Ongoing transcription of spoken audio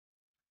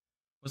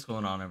What's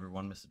going on,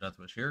 everyone? Mr.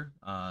 Deathwish here.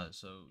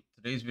 So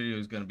today's video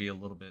is going to be a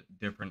little bit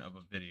different of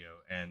a video,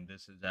 and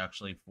this is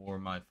actually for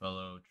my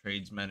fellow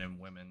tradesmen and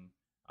women,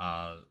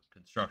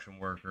 construction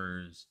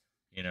workers,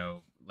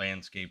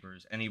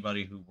 landscapers,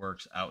 anybody who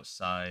works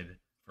outside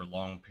for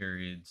long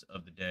periods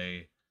of the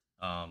day.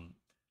 Um,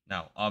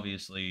 Now,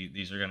 obviously,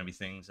 these are going to be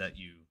things that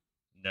you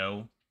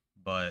know,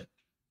 but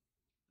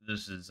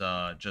this is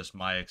just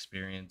my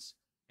experience,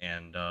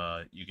 and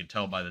you can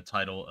tell by the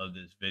title of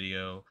this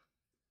video.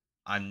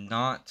 I'm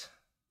not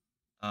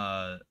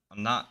I'm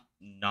not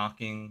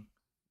knocking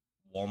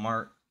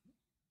Walmart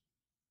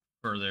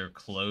for their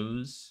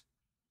clothes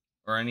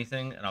or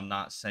anything, and I'm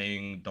not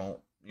saying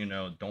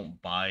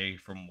don't buy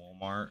from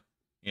Walmart,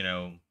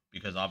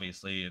 because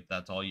obviously if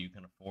that's all you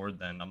can afford,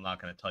 then I'm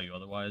not going to tell you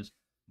otherwise.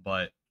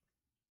 But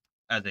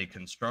as a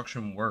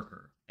construction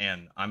worker,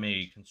 and I'm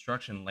a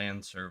construction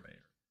land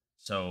surveyor.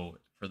 So,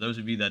 for those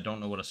of you that don't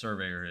know what a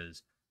surveyor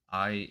is,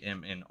 I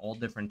am in all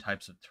different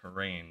types of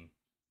terrain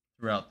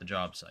throughout the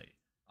job site.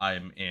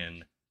 I'm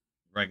in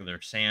regular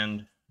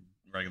sand,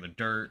 regular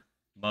dirt,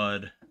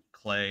 mud,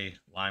 clay,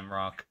 lime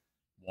rock,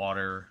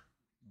 water,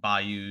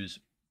 bayous,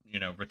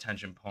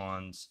 retention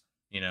ponds,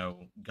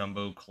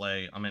 gumbo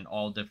clay. I'm in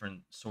all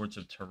different sorts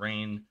of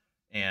terrain,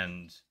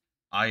 and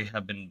I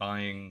have been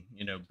buying,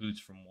 boots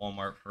from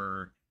Walmart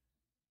for,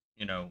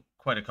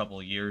 quite a couple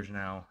of years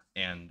now,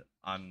 and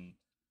I'm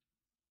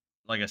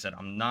like I said,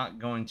 I'm not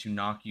going to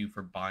knock you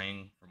for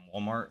buying from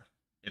Walmart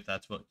if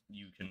that's what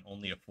you can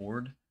only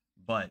afford.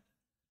 But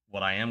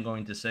what I am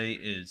going to say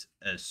is,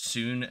 as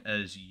soon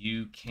as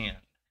you can,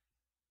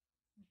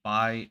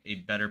 buy a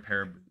better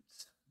pair of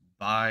boots.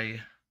 Buy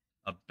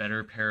a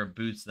better pair of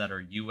boots that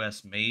are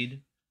US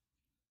made,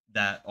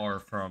 that are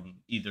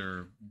from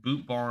either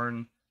Boot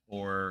Barn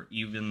or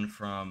even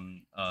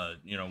from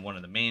one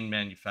of the main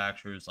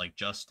manufacturers like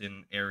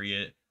Justin,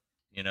 Ariat,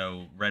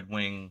 Red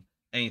Wing,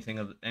 anything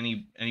of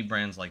any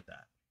brands like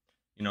that.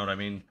 You know what I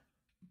mean?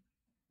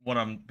 What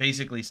I'm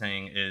basically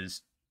saying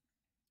is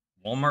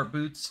Walmart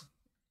boots,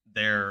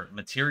 their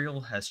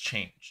material has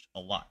changed a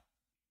lot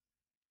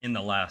in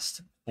the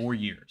last 4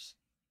 years.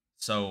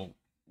 So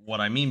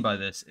what I mean by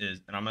this is,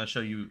 and I'm going to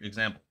show you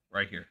example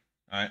right here.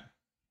 All right,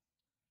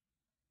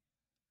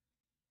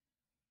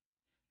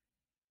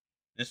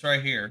 this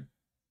right here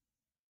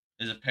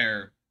is a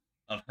pair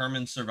of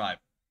Herman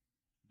Survivor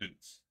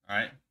boots. All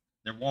right,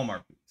 they're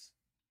Walmart boots.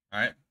 All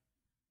right,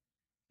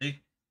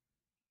 see,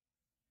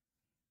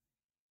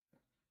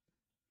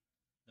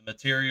 the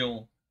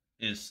material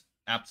is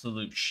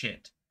absolute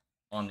shit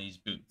on these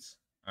boots.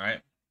 All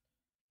right,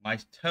 my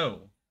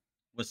toe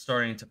was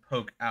starting to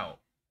poke out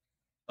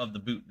of the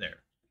boot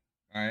there.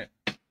 All right,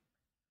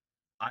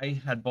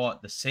 I had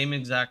bought the same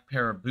exact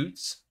pair of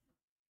boots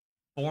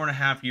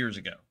 4.5 years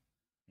ago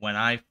when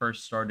I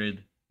first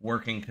started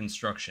working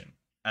construction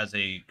as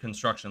a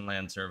construction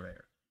land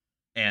surveyor,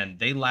 and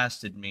they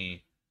lasted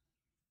me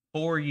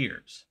 4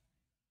 years.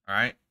 All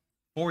right,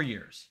 4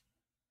 years.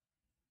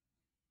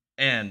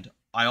 And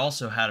I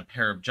also had a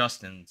pair of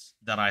Justins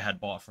that I had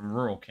bought from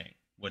Rural King,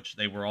 which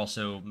they were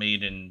also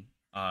made in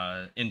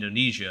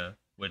Indonesia,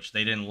 which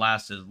they didn't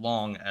last as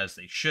long as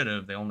they should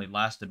have. They only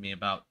lasted me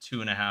about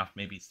 2.5,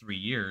 maybe 3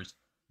 years,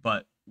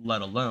 but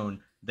let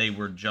alone they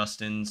were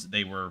Justins,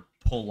 they were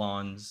pull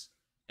ons,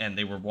 and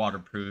they were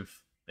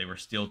waterproof, they were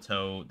steel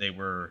toe, they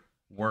were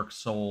work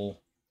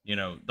sole,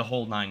 the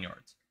whole 9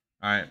 yards.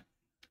 All right.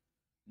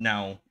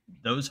 Now,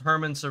 those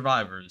Herman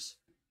Survivors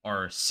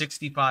are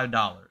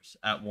 $65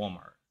 at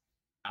Walmart.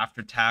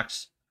 After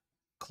tax,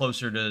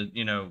 closer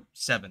to,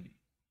 70.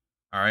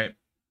 All right.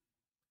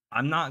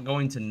 I'm not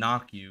going to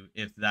knock you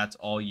if that's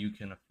all you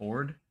can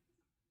afford,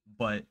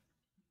 but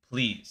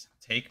please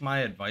take my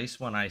advice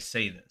when I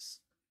say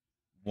this.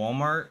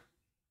 Walmart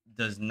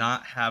does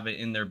not have it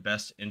in their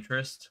best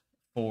interest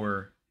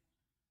for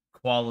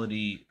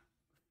quality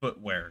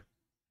footwear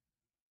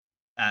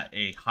at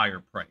a higher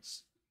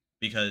price,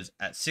 because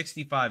at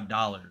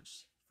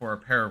 $65 for a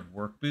pair of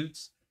work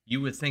boots, you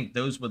would think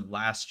those would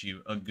last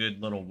you a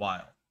good little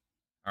while.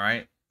 All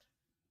right.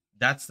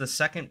 That's the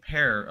second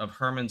pair of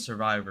Herman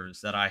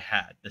Survivors that I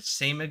had. The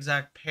same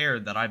exact pair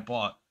that I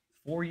bought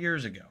 4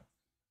 years ago.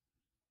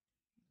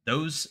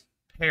 Those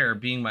pair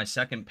being my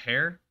second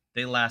pair,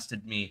 they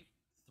lasted me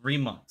 3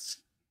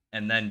 months.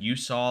 And then you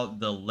saw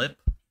the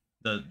lip,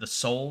 the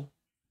sole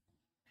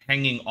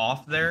hanging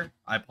off there.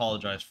 I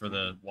apologize for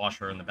the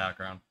washer in the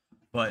background,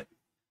 but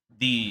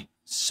the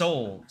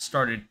sole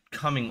started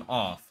coming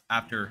off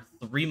after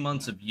 3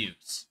 months of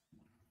use.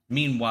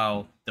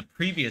 Meanwhile, the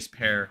previous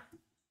pair,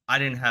 I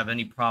didn't have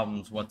any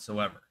problems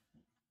whatsoever.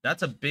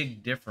 That's a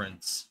big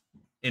difference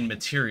in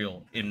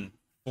material in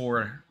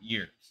 4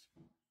 years.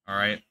 All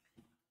right.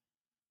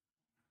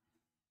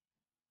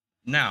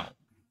 Now,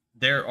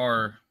 there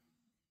are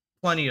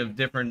plenty of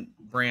different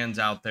brands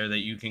out there that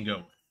you can go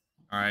with.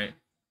 All right.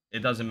 It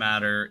doesn't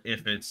matter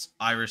if it's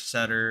Irish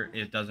Setter.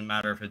 It doesn't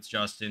matter if it's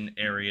Justin,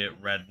 Ariat,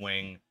 Red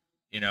Wing,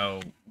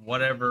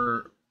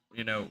 whatever,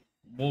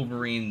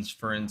 Wolverines,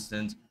 for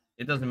instance.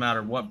 It doesn't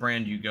matter what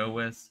brand you go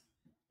with,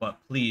 but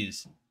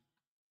please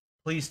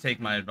please take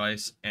my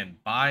advice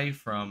and buy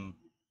from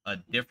a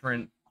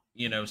different,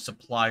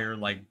 supplier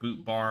like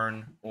Boot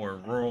Barn or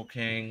Rural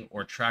King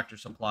or Tractor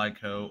Supply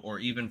Co. or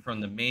even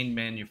from the main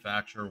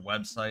manufacturer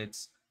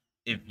websites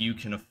if you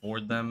can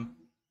afford them.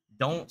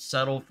 Don't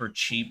settle for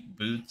cheap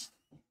boots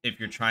if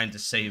you're trying to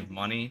save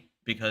money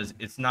because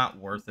it's not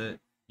worth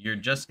it. You're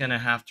just going to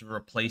have to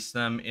replace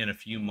them in a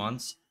few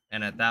months,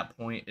 and at that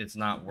point it's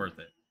not worth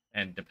it.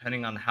 And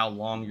depending on how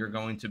long you're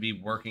going to be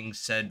working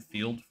said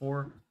field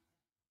for,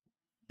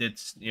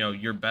 it's,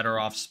 you're better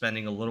off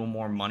spending a little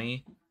more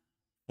money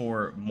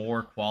for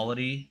more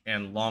quality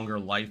and longer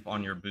life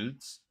on your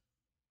boots,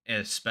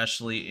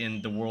 especially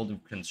in the world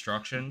of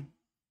construction.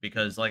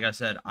 Because, like I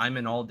said, I'm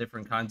in all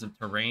different kinds of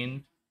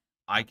terrain.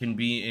 I can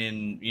be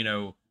in,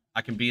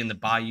 I can be in the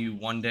bayou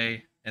one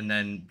day and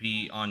then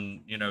be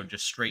on,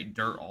 just straight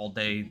dirt all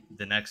day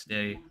the next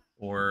day,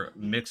 or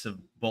mix of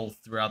both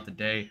throughout the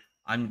day.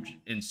 I'm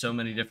in so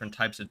many different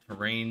types of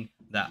terrain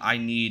that I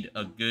need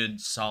a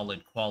good,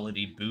 solid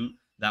quality boot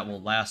that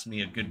will last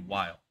me a good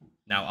while.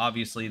 Now,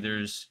 obviously,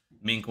 there's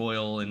mink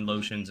oil and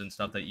lotions and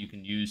stuff that you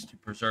can use to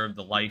preserve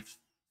the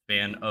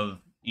lifespan of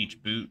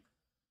each boot,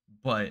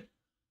 but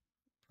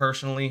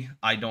personally,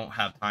 I don't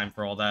have time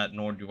for all that,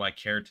 nor do I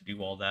care to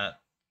do all that.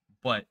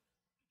 But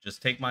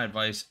just take my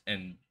advice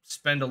and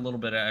spend a little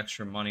bit of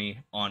extra money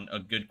on a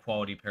good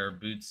quality pair of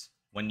boots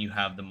when you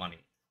have the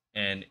money.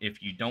 And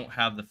if you don't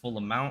have the full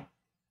amount,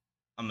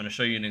 I'm going to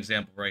show you an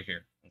example right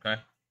here.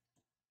 Okay.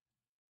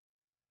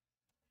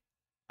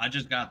 I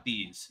just got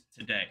these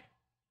today.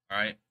 All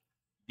right.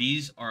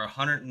 These are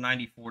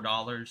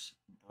 $194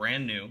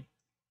 brand new.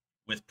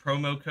 With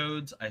promo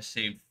codes, I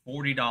saved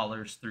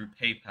 $40 through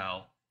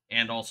PayPal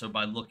and also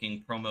by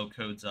looking promo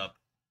codes up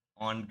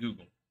on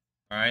Google.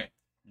 All right.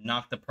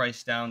 Knock the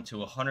price down to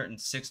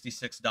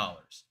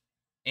 $166.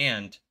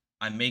 And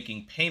I'm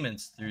making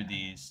payments through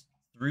these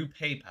through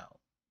PayPal.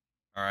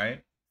 All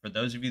right. For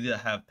those of you that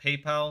have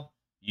PayPal,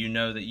 you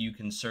know that you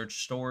can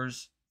search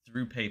stores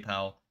through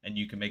PayPal and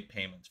you can make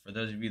payments. For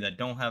those of you that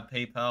don't have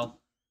PayPal,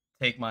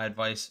 take my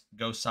advice,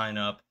 go sign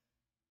up.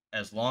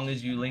 As long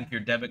as you link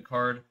your debit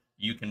card,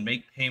 you can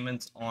make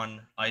payments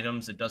on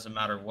items. It doesn't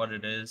matter what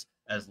it is,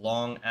 as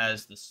long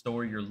as the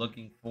store you're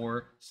looking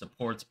for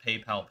supports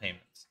PayPal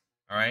payments.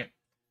 All right.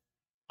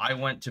 I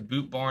went to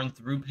Boot Barn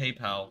through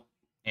PayPal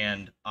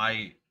and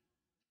I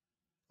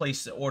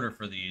placed the order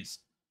for these.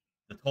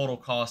 The total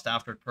cost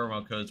after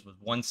promo codes was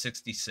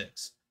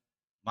 $166.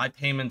 My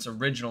payments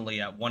originally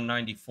at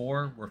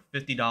 $194 were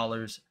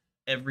 $50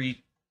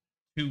 every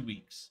 2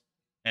 weeks,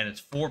 and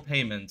it's 4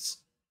 payments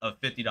of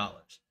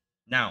 $50.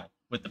 Now,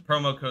 with the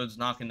promo codes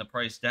knocking the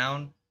price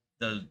down,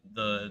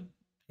 the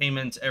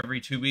payments every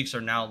 2 weeks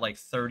are now like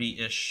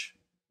 30-ish,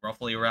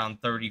 roughly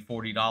around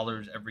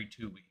 $30-40 every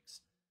 2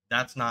 weeks.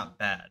 That's not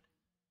bad.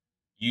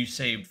 You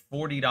saved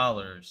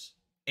 $40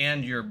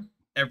 and your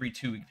every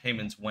 2 week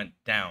payments went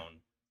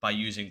down by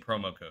using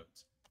promo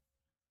codes.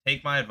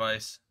 Take my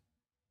advice,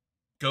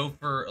 go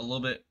for a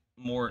little bit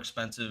more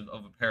expensive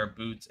of a pair of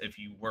boots if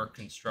you work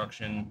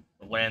construction,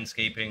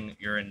 landscaping,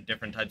 you're in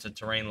different types of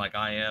terrain like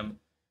I am,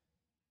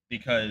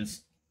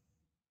 because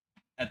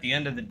at the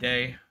end of the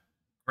day,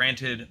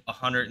 granted,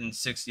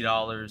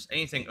 $160,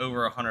 anything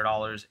over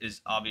 $100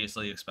 is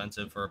obviously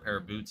expensive for a pair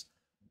of boots,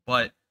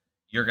 but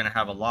you're going to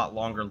have a lot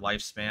longer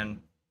lifespan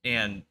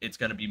and it's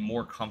going to be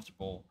more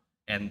comfortable,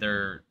 and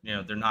they're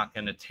not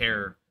going to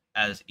tear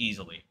as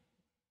easily.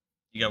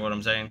 You get what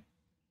I'm saying?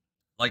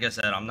 Like I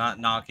said, I'm not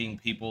knocking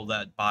people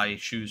that buy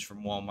shoes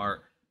from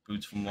Walmart,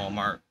 boots from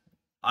Walmart.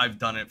 I've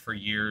done it for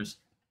years,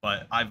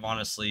 but I've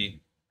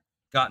honestly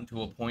gotten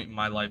to a point in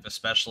my life,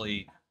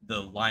 especially the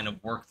line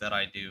of work that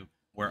I do,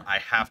 where I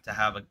have to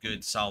have a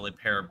good solid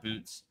pair of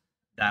boots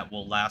that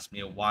will last me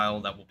a while,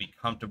 that will be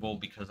comfortable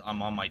because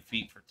I'm on my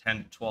feet for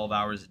 10 to 12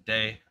 hours a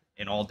day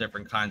in all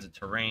different kinds of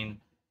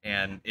terrain.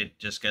 And it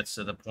just gets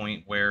to the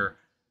point where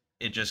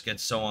it just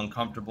gets so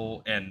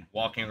uncomfortable, and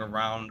walking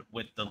around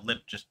with the lip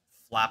just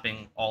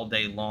flapping all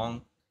day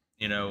long,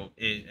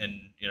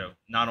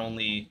 not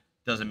only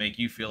does it make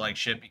you feel like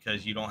shit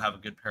because you don't have a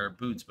good pair of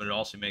boots, but it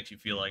also makes you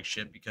feel like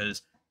shit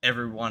because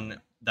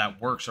everyone that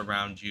works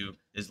around you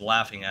is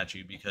laughing at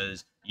you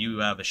because you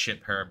have a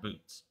shit pair of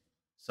boots.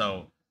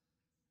 So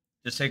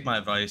just take my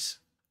advice,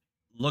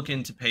 look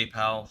into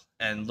PayPal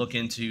and look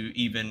into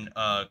even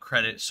a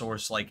credit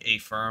source like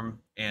Affirm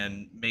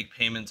and make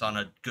payments on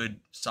a good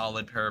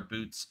solid pair of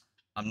boots.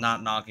 I'm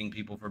not knocking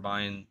people for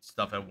buying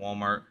stuff at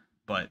Walmart,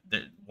 but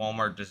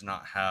Walmart does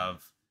not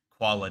have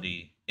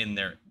quality in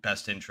their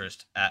best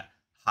interest at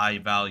high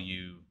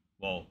value,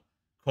 well,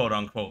 quote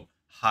unquote,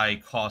 high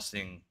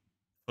costing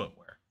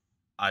footwear.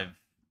 I've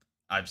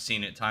I've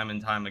seen it time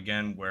and time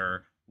again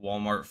where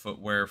Walmart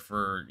footwear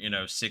for,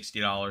 $60,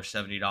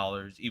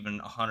 $70, even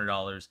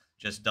 $100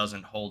 just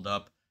doesn't hold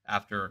up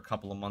after a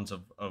couple of months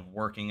of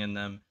working in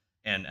them.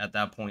 And at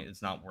that point,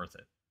 it's not worth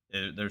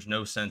it. There's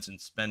no sense in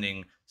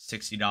spending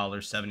 $60,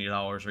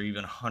 $70, or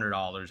even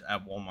 $100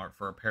 at Walmart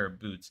for a pair of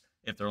boots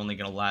if they're only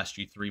going to last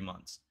you 3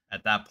 months.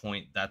 At that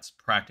point, that's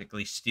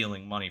practically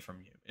stealing money from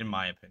you, in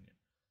my opinion.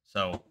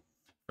 So,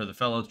 for the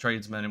fellow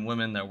tradesmen and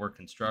women that work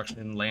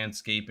construction,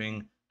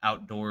 landscaping,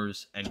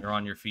 outdoors, and you're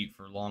on your feet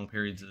for long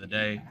periods of the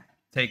day,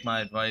 take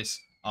my advice.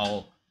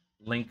 I'll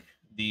link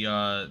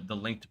the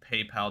link to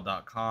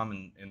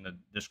paypal.com in the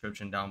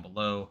description down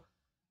below,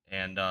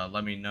 and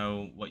let me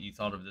know what you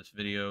thought of this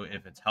video,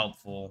 if it's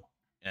helpful,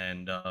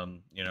 and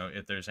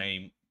if there's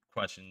any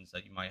questions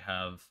that you might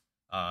have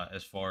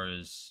as far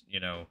as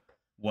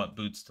what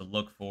boots to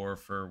look for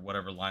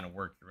whatever line of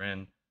work you're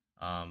in.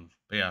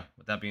 But yeah,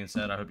 with that being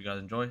said, I hope you guys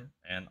enjoy,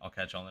 and I'll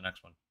catch you on the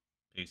next one.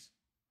 Peace.